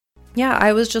yeah,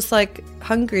 I was just like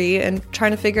hungry and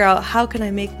trying to figure out how can I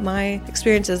make my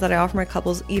experiences that I offer my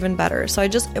couples even better. So I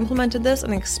just implemented this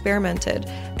and experimented.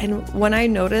 And when I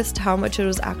noticed how much it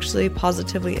was actually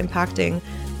positively impacting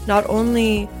not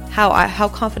only how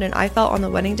confident I felt on the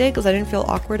wedding day, because I didn't feel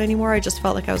awkward anymore, I just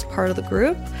felt like I was part of the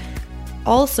group.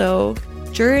 Also,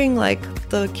 during like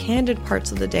the candid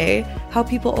parts of the day, how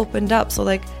people opened up. So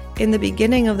like in the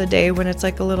beginning of the day when it's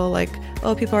like a little like,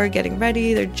 oh, people are getting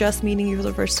ready, they're just meeting you for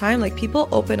the first time, like people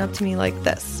open up to me like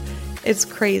this. It's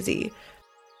crazy.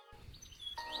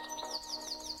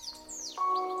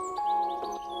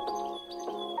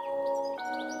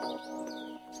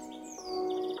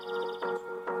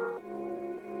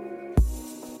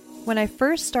 When I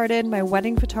first started my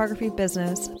wedding photography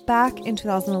business back in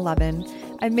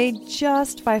 2011, I made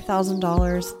just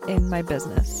 $5,000 in my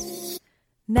business.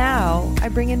 Now, I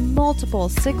bring in multiple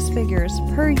six figures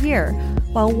per year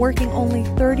while working only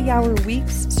 30-hour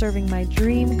weeks serving my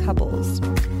dream couples.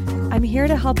 I'm here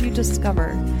to help you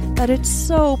discover that it's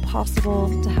so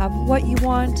possible to have what you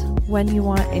want when you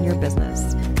want in your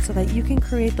business so that you can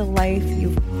create the life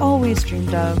you've always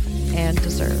dreamed of and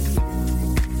deserve.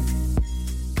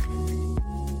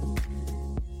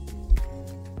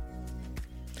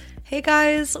 Hey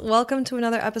guys, welcome to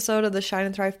another episode of the Shine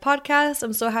and Thrive podcast.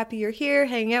 I'm so happy you're here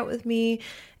hanging out with me,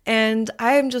 and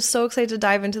I am just so excited to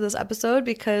dive into this episode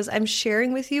because I'm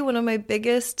sharing with you one of my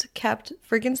biggest kept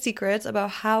freaking secrets about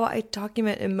how I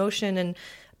document emotion and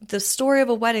the story of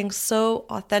a wedding so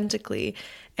authentically.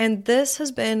 And this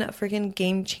has been a freaking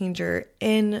game changer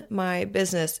in my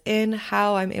business, in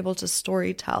how I'm able to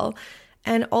story tell,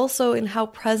 and also in how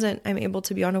present I'm able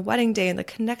to be on a wedding day and the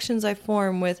connections I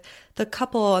form with the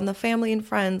couple and the family and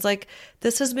friends. Like,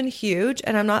 this has been huge,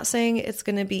 and I'm not saying it's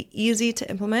going to be easy to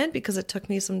implement because it took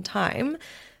me some time.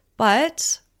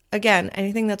 But again,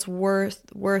 anything that's worth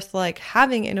like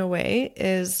having in a way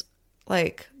is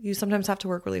like you sometimes have to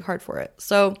work really hard for it.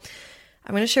 So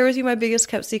I'm going to share with you my biggest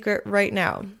kept secret right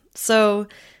now. So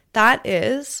that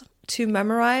is to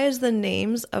memorize the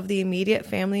names of the immediate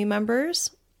family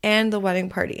members and the wedding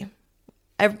party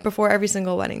before every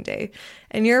single wedding day.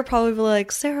 And you're probably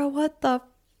like, Sarah, what the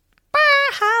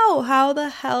how the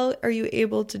hell are you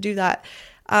able to do that?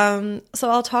 So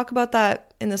I'll talk about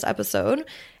that in this episode,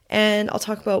 and I'll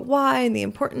talk about why and the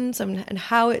importance and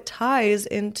how it ties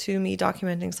into me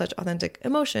documenting such authentic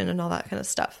emotion and all that kind of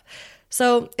stuff.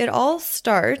 So it all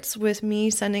starts with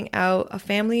me sending out a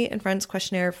family and friends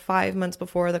questionnaire 5 months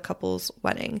before the couple's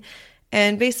wedding.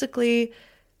 And basically,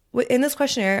 in this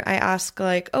questionnaire, I ask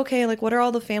like, okay, like what are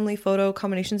all the family photo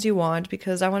combinations you want?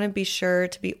 Because I want to be sure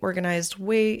to be organized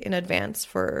way in advance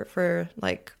for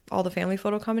like all the family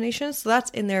photo combinations. So that's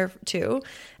in there too.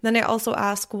 Then I also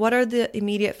ask, what are the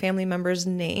immediate family members'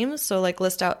 names? So like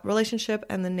list out relationship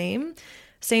and the name.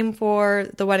 Same for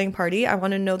the wedding party. I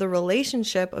want to know the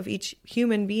relationship of each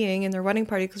human being in their wedding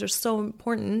party because they're so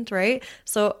important, right?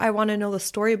 So I want to know the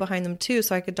story behind them too,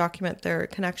 so I could document their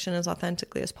connection as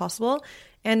authentically as possible,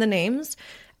 and the names.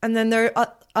 And then there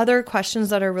are other questions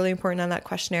that are really important on that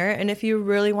questionnaire. And if you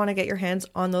really want to get your hands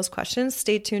on those questions,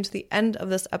 stay tuned to the end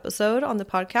of this episode on the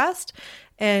podcast,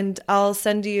 and I'll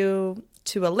send you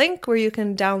to a link where you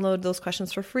can download those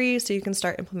questions for free so you can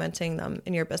start implementing them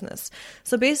in your business.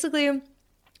 So basically,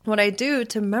 what I do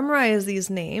to memorize these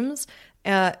names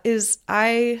is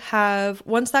I have,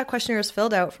 once that questionnaire is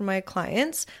filled out for my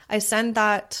clients, I send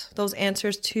those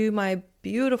answers to my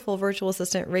beautiful virtual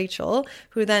assistant, Rachel,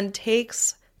 who then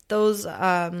takes those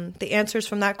the answers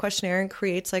from that questionnaire and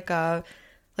creates like a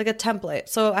template.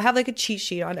 So I have like a cheat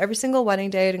sheet on every single wedding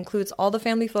day. It includes all the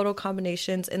family photo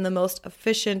combinations in the most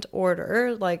efficient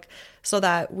order, like so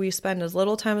that we spend as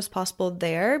little time as possible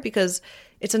there, because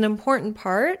it's an important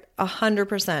part,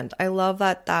 100%. I love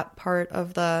that part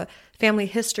of the family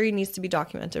history needs to be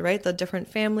documented, right? The different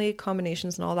family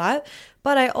combinations and all that.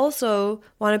 But I also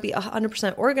want to be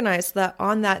 100% organized so that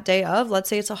on that day of, let's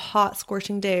say it's a hot,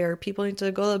 scorching day or people need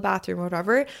to go to the bathroom or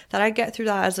whatever, that I get through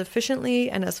that as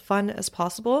efficiently and as fun as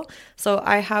possible. So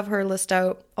I have her list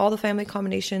out all the family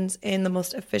combinations in the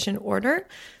most efficient order.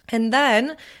 And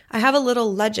then I have a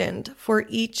little legend for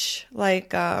each,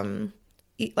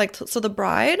 so the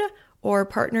bride or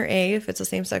partner A, if it's a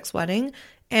same-sex wedding,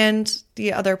 and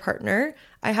the other partner,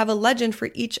 I have a legend for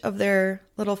each of their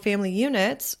little family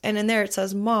units. And in there it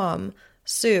says Mom,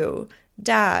 Sue,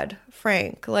 Dad,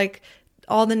 Frank, like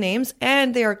all the names,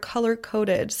 and they are color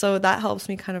coded. So that helps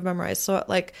me kind of memorize. So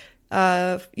like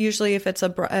usually if it's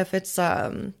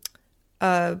bride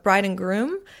and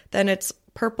groom, then it's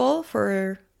purple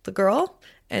for the girl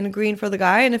and green for the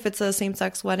guy. And if it's a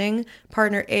same-sex wedding,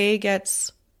 partner A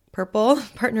gets purple,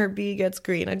 partner B gets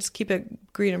green. I just keep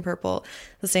it green and purple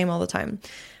the same all the time.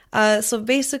 So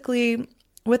basically,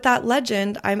 with that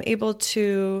legend, I'm able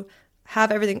to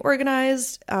have everything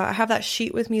organized. I have that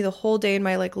sheet with me the whole day in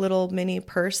my like little mini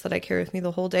purse that I carry with me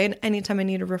the whole day. And anytime I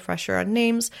need a refresher on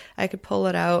names, I could pull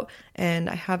it out and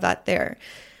I have that there.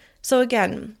 So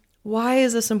again, why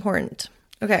is this important?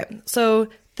 Okay, so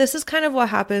this is kind of what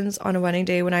happens on a wedding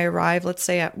day when I arrive, let's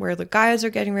say at where the guys are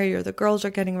getting ready or the girls are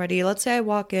getting ready. Let's say I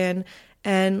walk in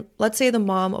and let's say the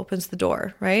mom opens the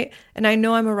door, right? And I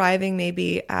know I'm arriving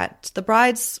maybe at the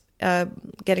bride's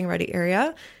getting ready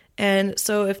area. And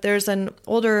so if there's an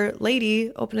older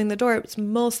lady opening the door, it's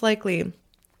most likely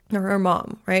her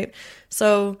mom, right?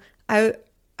 So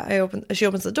she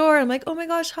opens the door. And I'm like, oh my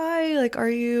gosh, hi. Like, are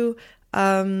you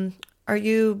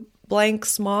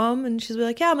blank's mom? And she's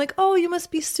like, yeah. I'm like, oh, you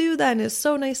must be Sue then. It's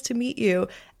so nice to meet you.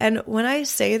 And when I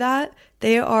say that,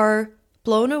 they are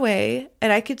blown away.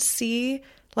 And I could see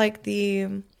like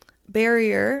the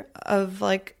barrier of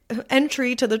like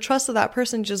entry to the trust of that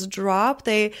person just drop.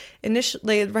 They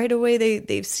right away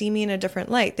they see me in a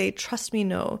different light. They trust me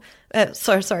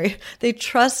they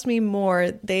trust me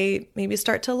more. They maybe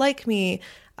start to like me,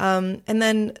 and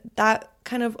then that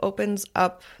kind of opens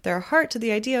up their heart to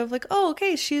the idea of like, oh,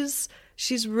 okay,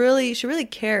 she really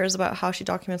cares about how she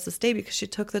documents this day because she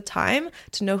took the time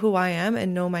to know who I am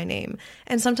and know my name.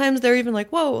 And sometimes they're even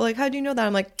like, whoa, like, how do you know that?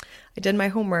 I'm like, I did my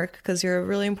homework because you're a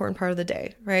really important part of the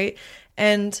day, right?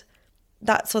 And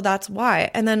that's why.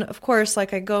 And then of course,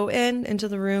 like I go into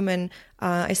the room and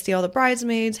I see all the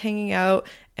bridesmaids hanging out,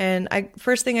 and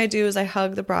first thing I do is I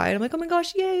hug the bride. I'm like, oh my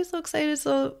gosh, yay, so excited.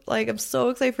 So like, I'm so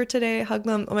excited for today. I hug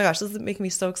them. Oh my gosh, this is making me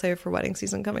so excited for wedding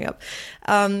season coming up.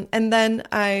 And then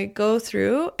I go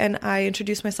through and I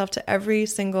introduce myself to every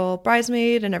single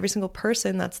bridesmaid and every single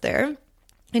person that's there.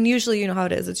 And usually, you know how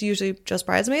it is. It's usually just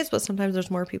bridesmaids, but sometimes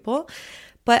there's more people.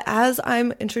 But as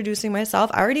I'm introducing myself,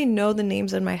 I already know the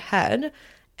names in my head.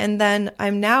 And then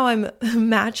I'm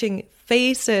matching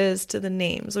faces to the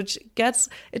names, which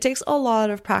it takes a lot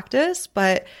of practice,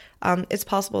 but it's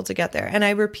possible to get there. And I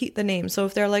repeat the name. So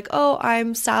if they're like, oh,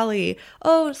 I'm Sally.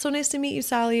 Oh, so nice to meet you,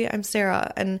 Sally. I'm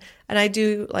Sarah. And I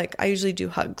usually do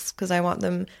hugs because I want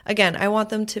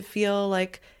them to feel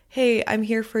like, hey, I'm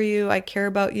here for you. I care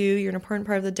about you. You're an important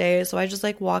part of the day. So I just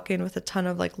like walk in with a ton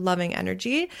of like loving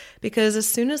energy, because as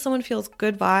soon as someone feels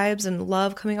good vibes and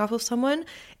love coming off of someone,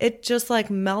 it just like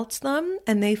melts them,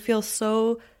 and they feel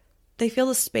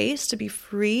the space to be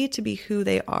free to be who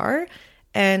they are.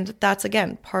 And that's,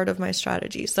 again, part of my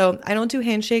strategy. So I don't do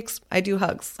handshakes, I do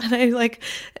hugs. And I like,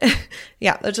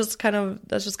 yeah, that's just kind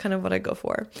of what I go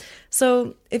for.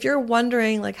 So if you're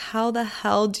wondering like, how the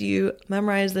hell do you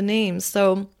memorize the names?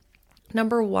 So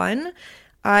number one,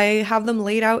 I have them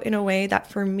laid out in a way that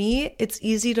for me, it's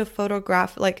easy to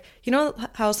photograph. Like, you know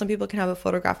how some people can have a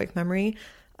photographic memory?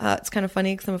 It's kind of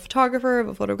funny because I'm a photographer, I have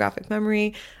a photographic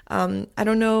memory. I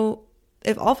don't know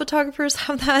if all photographers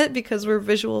have that because we're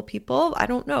visual people. I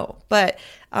don't know. But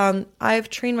I've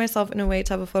trained myself in a way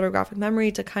to have a photographic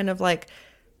memory to kind of like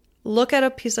look at a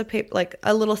piece of paper, like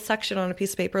a little section on a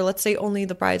piece of paper, let's say only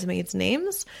the bridesmaids'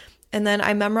 names. And then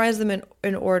I memorize them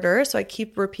in order. So I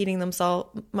keep repeating them to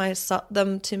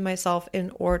myself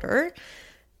in order.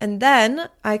 And then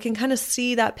I can kind of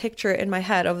see that picture in my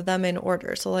head of them in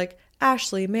order. So like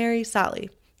Ashley, Mary, Sally.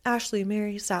 Ashley,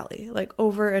 Mary, Sally, like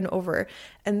over and over.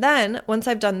 And then once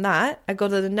I've done that, I go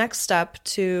to the next step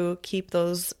to keep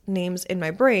those names in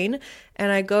my brain.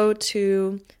 And I go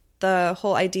to the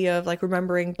whole idea of like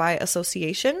remembering by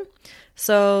association.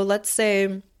 So let's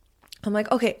say I'm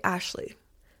like, okay, Ashley.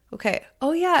 Okay.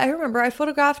 Oh yeah, I remember I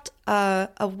photographed a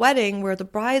wedding where the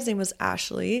bride's name was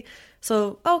Ashley.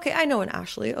 So, okay, I know an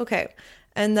Ashley. Okay.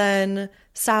 And then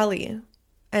Sally.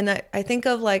 And I think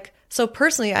of like, so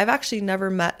personally, I've actually never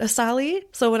met a Sally.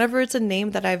 So whenever it's a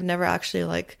name that I've never actually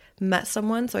like met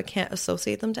someone, so I can't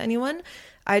associate them to anyone,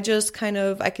 I just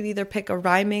I could either pick a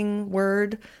rhyming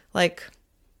word like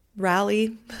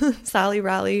rally, Sally,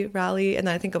 rally, and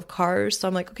then I think of cars. So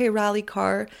I'm like, okay, rally,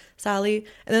 car, Sally.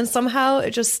 And then somehow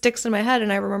it just sticks in my head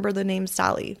and I remember the name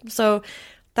Sally. So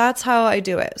that's how I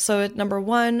do it. So at number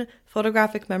one,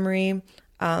 photographic memory,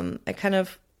 I kind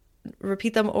of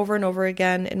repeat them over and over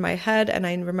again in my head, and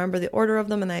I remember the order of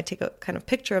them, and then I take a kind of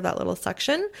picture of that little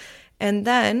section. And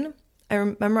then I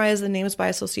memorize the names by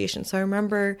association. So I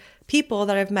remember people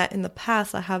that I've met in the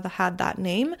past that have had that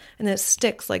name, and it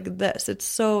sticks like this. It's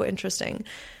so interesting.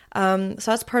 So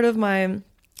that's part of the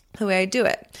way I do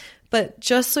it. But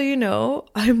just so you know,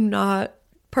 I'm not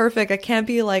perfect. I can't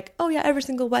be like, oh yeah, every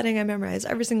single wedding I memorize,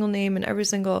 every single name and every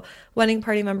single wedding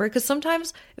party member. Because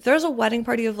sometimes if there's a wedding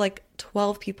party of like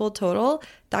 12 people total,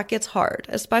 that gets hard,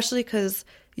 especially because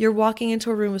you're walking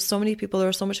into a room with so many people,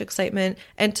 there's so much excitement,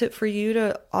 and for you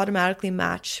to automatically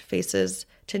match faces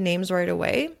to names right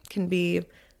away can be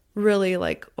really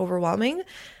like overwhelming.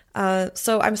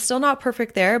 So I'm still not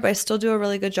perfect there, but I still do a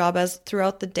really good job as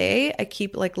throughout the day, I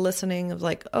keep like listening of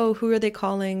like, oh, who are they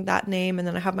calling that name? And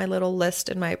then I have my little list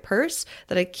in my purse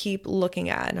that I keep looking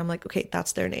at. And I'm like, okay,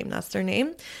 that's their name. That's their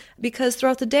name. Because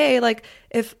throughout the day, like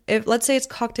if let's say it's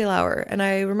cocktail hour and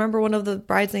I remember one of the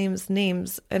bridesmaids'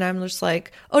 names and I'm just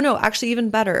like, oh no, actually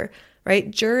even better,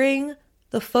 right? During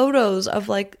the photos of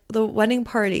like the wedding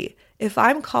party, if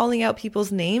I'm calling out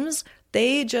people's names,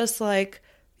 they just like,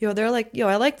 they're like,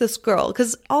 I like this girl.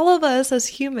 Because all of us as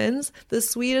humans, the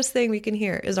sweetest thing we can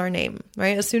hear is our name,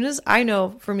 right? As soon as I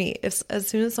know, for me, as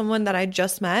soon as someone that I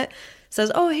just met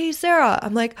says, oh, hey, Sarah,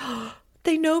 I'm like, oh,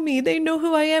 they know me. They know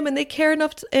who I am. And they care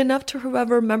enough to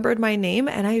whoever remembered my name.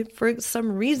 And for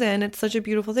some reason, it's such a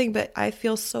beautiful thing. But I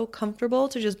feel so comfortable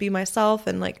to just be myself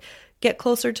and like get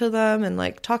closer to them and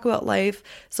like talk about life.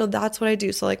 So that's what I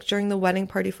do. So like during the wedding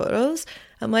party photos,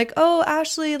 I'm like, oh,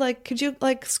 Ashley, like, could you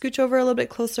like scooch over a little bit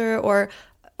closer? Or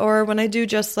when I do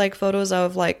just like photos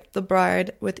of like the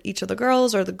bride with each of the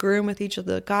girls or the groom with each of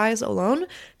the guys alone,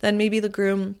 then maybe the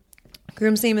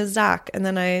groom's name is Zach. And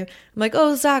then I'm like,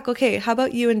 oh, Zach, okay, how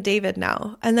about you and David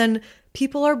now? And then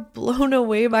people are blown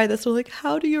away by this. They're like,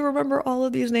 how do you remember all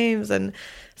of these names? And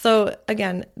so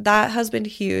again, that has been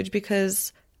huge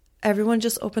because everyone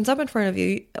just opens up in front of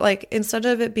you. Like instead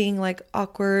of it being like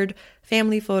awkward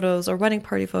family photos or wedding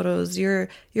party photos, you're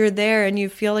there and you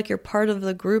feel like you're part of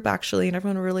the group actually, and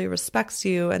everyone really respects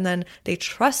you and then they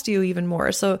trust you even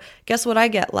more. So guess what? I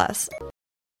get less.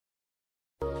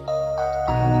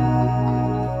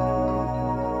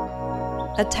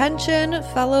 Attention,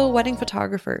 fellow wedding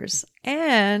photographers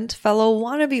and fellow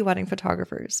wannabe wedding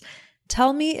photographers.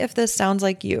 Tell me if this sounds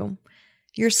like you.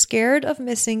 You're scared of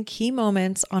missing key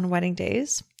moments on wedding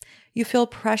days. You feel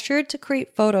pressured to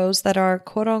create photos that are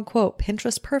quote unquote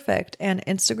Pinterest perfect and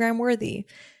Instagram worthy.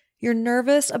 You're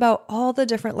nervous about all the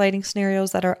different lighting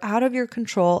scenarios that are out of your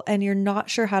control and you're not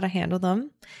sure how to handle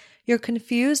them. You're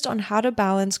confused on how to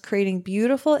balance creating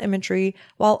beautiful imagery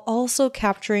while also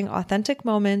capturing authentic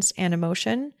moments and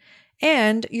emotion.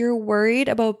 And you're worried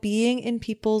about being in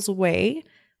people's way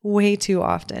too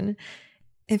often.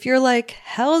 If you're like,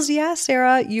 hells yeah,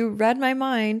 Sarah, you read my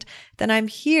mind, then I'm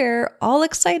here all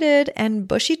excited and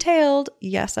bushy-tailed,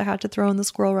 yes, I had to throw in the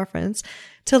squirrel reference,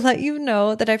 to let you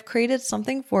know that I've created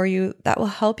something for you that will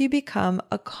help you become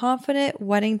a confident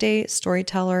wedding day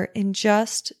storyteller in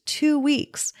just 2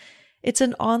 weeks. It's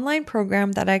an online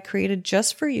program that I created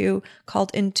just for you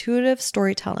called Intuitive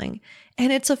Storytelling,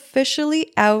 and it's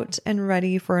officially out and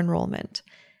ready for enrollment.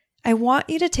 I want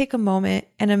you to take a moment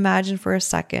and imagine for a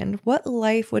second what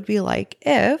life would be like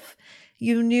if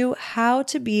you knew how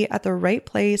to be at the right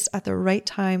place at the right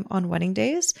time on wedding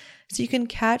days so you can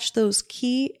catch those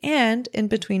key and in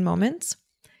between moments.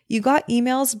 You got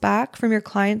emails back from your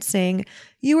clients saying,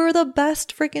 you were the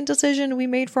best freaking decision we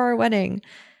made for our wedding.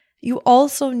 You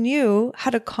also knew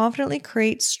how to confidently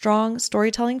create strong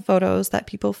storytelling photos that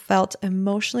people felt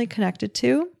emotionally connected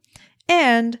to.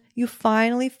 And you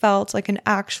finally felt like an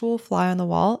actual fly on the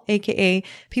wall, aka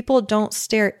people don't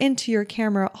stare into your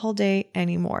camera all day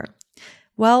anymore.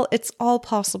 Well, it's all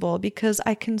possible because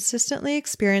I consistently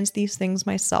experience these things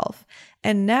myself.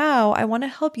 And now I want to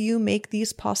help you make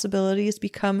these possibilities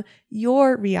become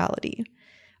your reality.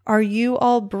 Are you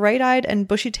all bright-eyed and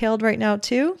bushy-tailed right now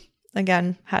too?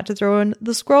 Again, had to throw in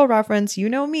the squirrel reference, you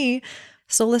know me.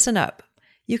 So listen up.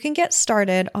 You can get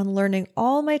started on learning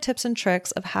all my tips and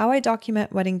tricks of how I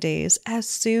document wedding days as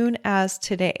soon as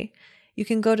today. You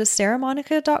can go to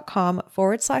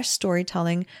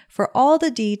sarahmonica.com/storytelling for all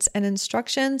the deets and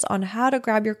instructions on how to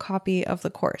grab your copy of the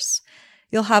course.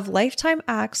 You'll have lifetime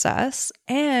access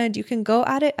and you can go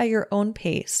at it at your own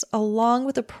pace, along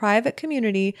with a private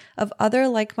community of other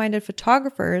like-minded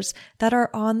photographers that are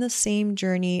on the same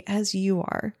journey as you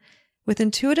are. With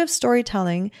intuitive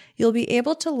storytelling, you'll be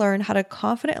able to learn how to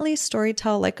confidently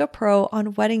storytell like a pro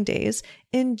on wedding days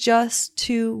in just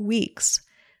 2 weeks.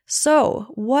 So,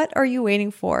 what are you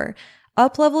waiting for?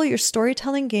 Uplevel your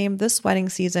storytelling game this wedding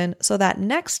season so that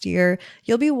next year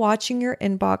you'll be watching your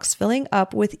inbox filling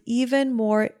up with even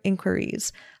more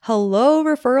inquiries. Hello,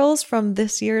 referrals from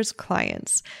this year's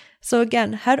clients. So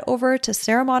again, head over to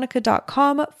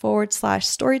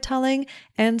sarahmonica.com/storytelling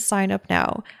and sign up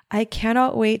now. I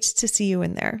cannot wait to see you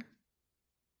in there.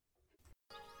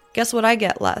 guess what? I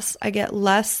get less. I get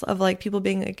less of like people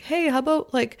being like, hey, how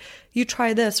about like you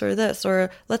try this, or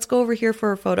let's go over here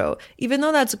for a photo. Even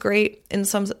though that's great in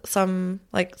some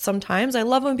like sometimes, I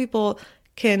love when people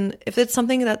can, if it's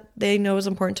something that they know is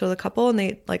important to the couple and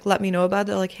they like let me know about it,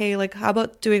 they're like, hey, like how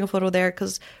about doing a photo there?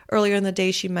 Because earlier in the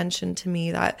day she mentioned to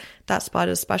me that that spot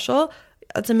is special.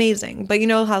 That's amazing. But you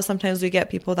know how sometimes we get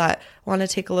people that want to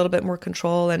take a little bit more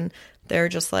control and they're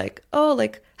just like, oh,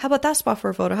 like how about that spot for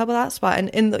a photo? How about that spot?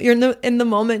 And you're in the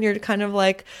moment, you're kind of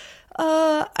like,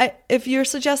 if you're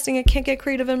suggesting it can't get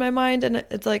creative in my mind, and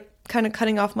it's like kind of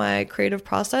cutting off my creative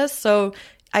process. So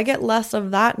I get less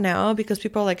of that now because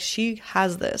people are like, she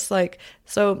has this. Like,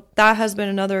 so that has been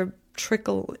another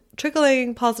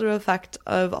trickling positive effect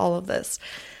of all of this.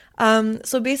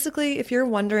 So basically, if you're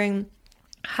wondering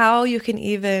how you can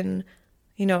even,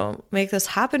 you know, make this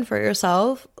happen for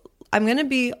yourself, I'm going to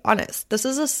be honest. This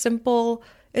is a simple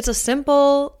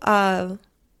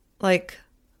like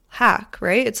hack,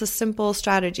 right? It's a simple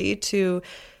strategy to,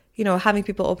 you know, having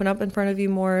people open up in front of you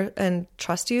more and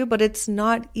trust you, but it's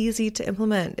not easy to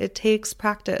implement. It takes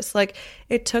practice. Like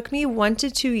it took me 1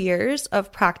 to 2 years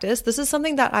of practice. This is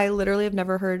something that I literally have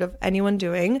never heard of anyone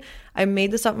doing. I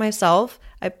made this up myself.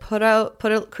 I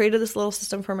created this little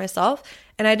system for myself,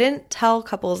 and I didn't tell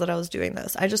couples that I was doing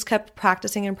this. I just kept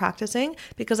practicing and practicing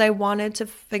because I wanted to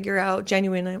figure out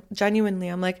genuinely.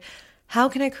 I'm like, how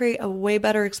can I create a way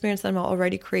better experience than I'm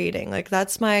already creating? Like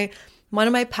that's one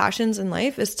of my passions in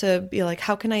life is to be like,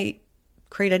 how can I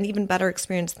create an even better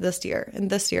experience this year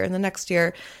and the next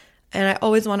year? And I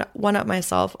always want to one-up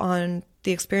myself on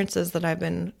the experiences that I've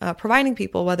been providing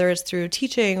people, whether it's through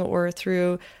teaching or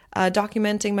through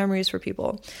documenting memories for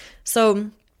people. So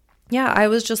yeah, I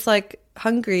was just like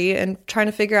hungry and trying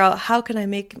to figure out how can I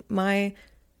make my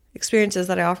experiences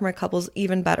that I offer my couples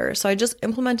even better. So I just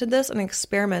implemented this and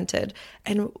experimented.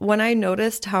 And when I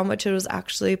noticed how much it was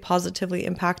actually positively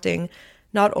impacting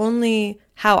not only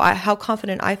how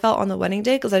confident I felt on the wedding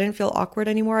day, because I didn't feel awkward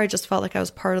anymore, I just felt like I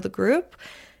was part of the group.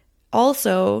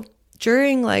 Also,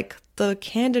 during like the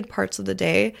candid parts of the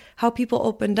day, how people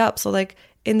opened up. So like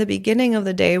in the beginning of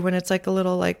the day when it's like a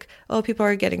little like, oh, people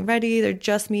are getting ready, they're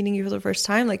just meeting you for the first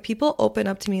time, like people open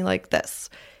up to me like this.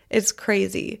 It's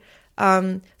crazy.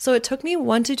 So it took me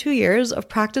 1 to 2 years of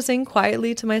practicing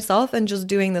quietly to myself and just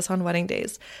doing this on wedding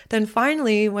days. Then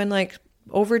finally, when like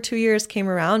over 2 years came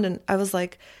around and I was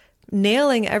like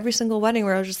nailing every single wedding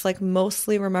where I was just like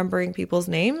mostly remembering people's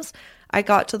names, I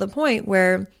got to the point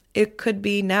where it could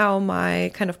be now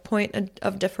my kind of point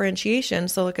of differentiation.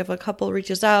 So like if a couple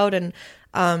reaches out and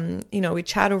you know, we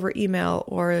chat over email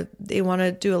or they want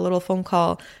to do a little phone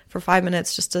call for 5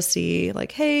 minutes just to see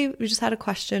like, hey, we just had a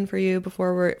question for you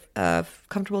before we're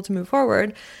comfortable to move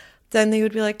forward. Then they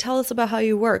would be like, tell us about how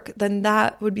you work. Then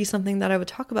that would be something that I would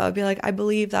talk about. I'd be like, I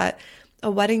believe that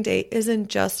a wedding day isn't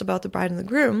just about the bride and the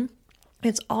groom.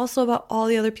 It's also about all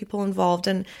the other people involved.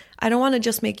 And I don't want to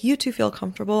just make you two feel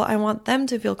comfortable. I want them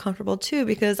to feel comfortable too,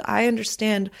 because I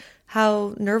understand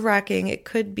how nerve-wracking it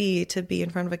could be to be in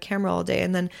front of a camera all day.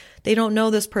 And then they don't know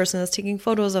this person is taking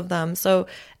photos of them. So,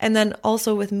 and then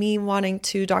also with me wanting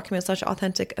to document such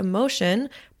authentic emotion,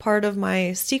 part of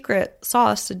my secret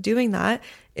sauce to doing that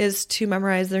is to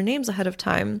memorize their names ahead of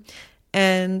time.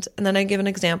 And then I give an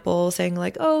example saying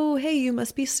like, oh, hey, you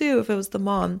must be Sue if it was the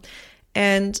mom.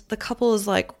 And the couple is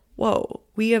like, whoa,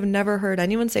 we have never heard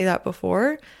anyone say that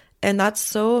before. And that's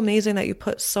so amazing that you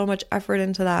put so much effort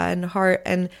into that and heart.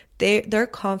 And their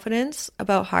confidence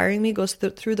about hiring me goes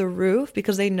through the roof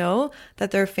because they know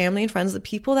that their family and friends, the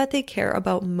people that they care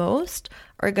about most,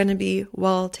 are going to be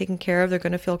well taken care of. They're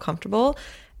going to feel comfortable.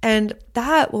 And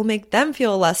that will make them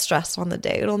feel less stressed on the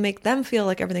day. It'll make them feel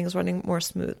like everything is running more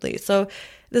smoothly. So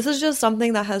this is just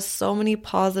something that has so many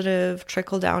positive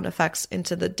trickle-down effects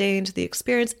into the day, into the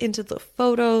experience, into the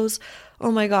photos.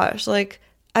 Oh my gosh, like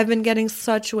I've been getting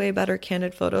such way better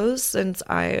candid photos since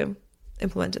I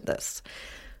implemented this.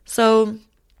 So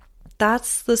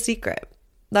that's the secret.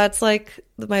 That's like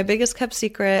my biggest kept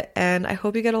secret, and I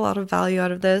hope you get a lot of value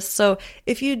out of this. So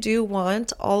if you do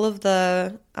want all of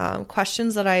the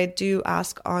questions that I do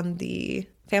ask on the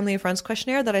family and friends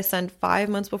questionnaire that I send 5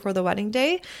 months before the wedding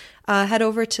day, head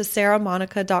over to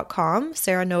sarahmonica.com,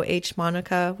 Sarah no H,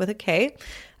 Monica with a K,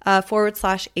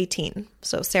 /18.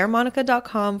 So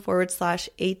sarahmonica.com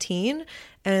 /18.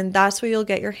 And that's where you'll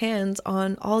get your hands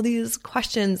on all these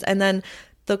questions. And then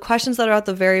the questions that are at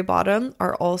the very bottom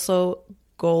are also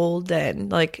golden.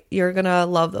 Like you're gonna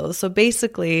love those. So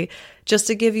basically, just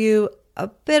to give you a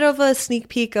bit of a sneak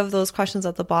peek of those questions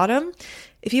at the bottom,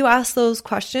 if you ask those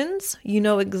questions, you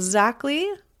know exactly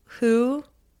who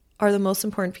are the most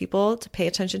important people to pay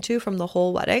attention to from the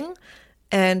whole wedding.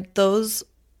 And those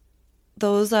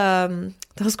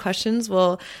questions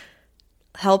will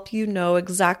help you know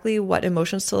exactly what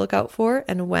emotions to look out for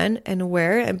and when and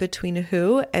where and between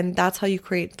who. And that's how you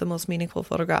create the most meaningful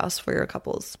photographs for your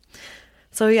couples.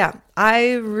 So yeah,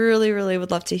 I really, really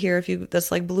would love to hear if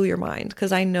this like blew your mind,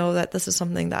 because I know that this is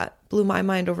something that blew my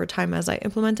mind over time as I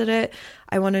implemented it.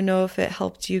 I want to know if it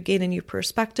helped you gain a new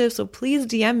perspective. So please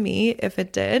DM me if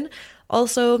it did.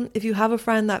 Also, if you have a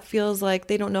friend that feels like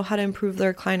they don't know how to improve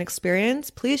their client experience,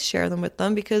 please share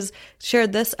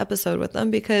this episode with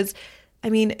them, because I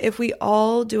mean, if we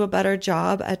all do a better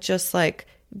job at just like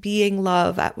being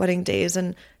love at wedding days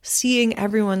and seeing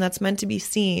everyone that's meant to be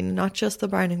seen, not just the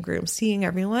bride and groom, seeing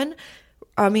everyone,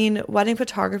 I mean, wedding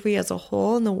photography as a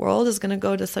whole in the world is going to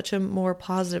go to such a more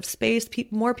positive space.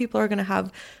 More people are going to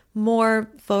have more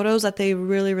photos that they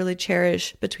really, really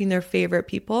cherish between their favorite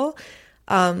people,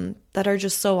 that are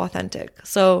just so authentic.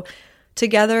 So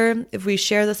together, if we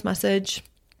share this message,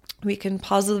 we can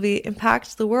positively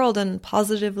impact the world and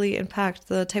positively impact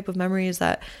the type of memories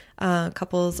that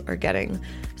couples are getting.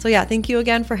 So yeah, thank you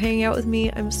again for hanging out with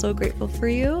me. I'm so grateful for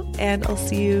you, and I'll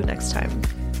see you next time.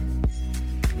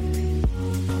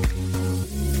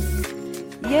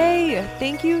 Yay!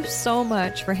 Thank you so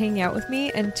much for hanging out with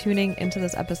me and tuning into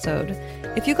this episode.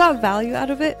 If you got value out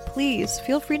of it, please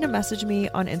feel free to message me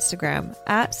on Instagram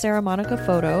at Sarah Monica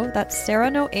Photo. That's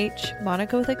Sarah no H,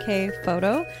 Monica with a K,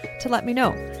 photo, to let me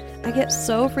know. I get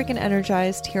so freaking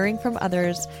energized hearing from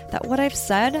others that what I've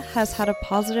said has had a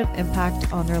positive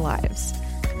impact on their lives.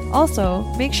 Also,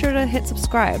 make sure to hit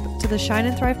subscribe to the Shine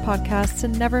and Thrive podcast to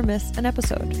never miss an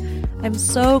episode. I'm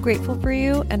so grateful for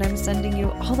you, and I'm sending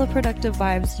you all the productive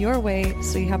vibes your way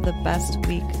so you have the best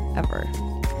week ever.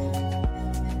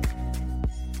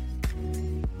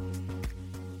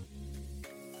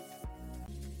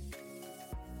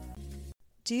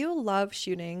 Do you love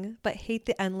shooting but hate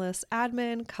the endless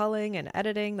admin, culling, and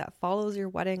editing that follows your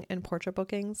wedding and portrait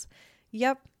bookings?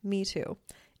 Yep, me too.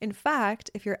 In fact,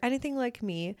 if you're anything like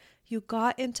me, you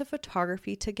got into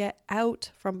photography to get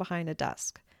out from behind a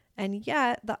desk. And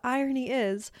yet, the irony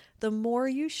is, the more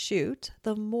you shoot,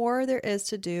 the more there is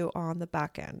to do on the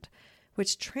back end,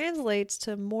 which translates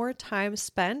to more time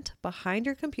spent behind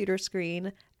your computer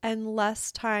screen and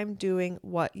less time doing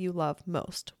what you love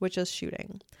most, which is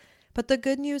shooting. But the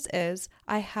good news is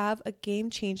I have a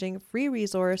game-changing free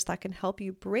resource that can help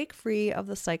you break free of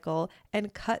the cycle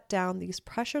and cut down these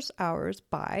precious hours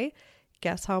by,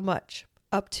 guess how much?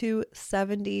 Up to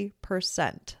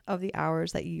 70% of the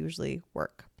hours that you usually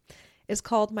work. It's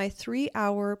called my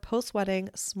 3-hour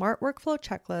post-wedding smart workflow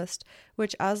checklist,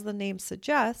 which, as the name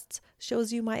suggests,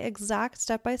 shows you my exact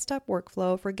step-by-step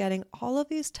workflow for getting all of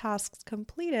these tasks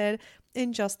completed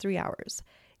in just 3 hours.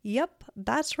 Yep,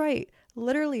 that's right.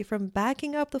 Literally from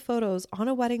backing up the photos on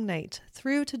a wedding night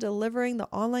through to delivering the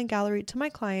online gallery to my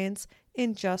clients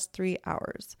in just 3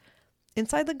 hours.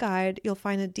 Inside the guide, you'll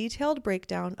find a detailed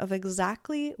breakdown of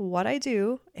exactly what I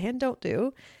do and don't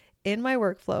do in my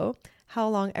workflow, how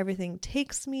long everything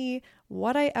takes me,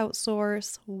 what I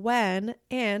outsource, when,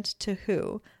 and to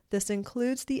who. This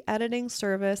includes the editing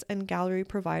service and gallery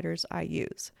providers I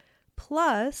use.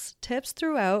 Plus, tips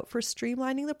throughout for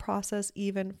streamlining the process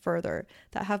even further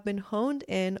that have been honed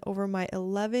in over my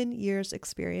 11 years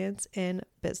experience in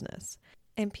business.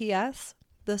 And P.S.,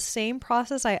 the same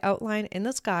process I outline in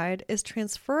this guide is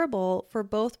transferable for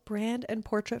both brand and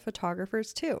portrait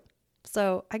photographers too.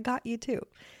 So I got you too.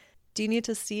 Do you need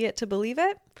to see it to believe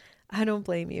it? I don't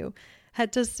blame you.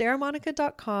 Head to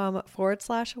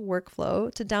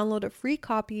sarahmonica.com/workflow to download a free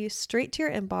copy straight to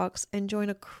your inbox and join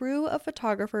a crew of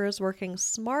photographers working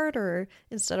smarter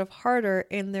instead of harder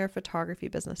in their photography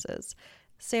businesses.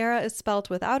 Sarah is spelled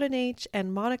without an H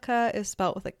and Monica is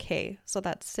spelled with a K. So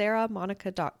that's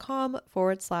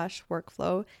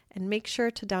sarahmonica.com/workflow, and make sure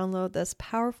to download this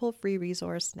powerful free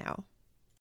resource now.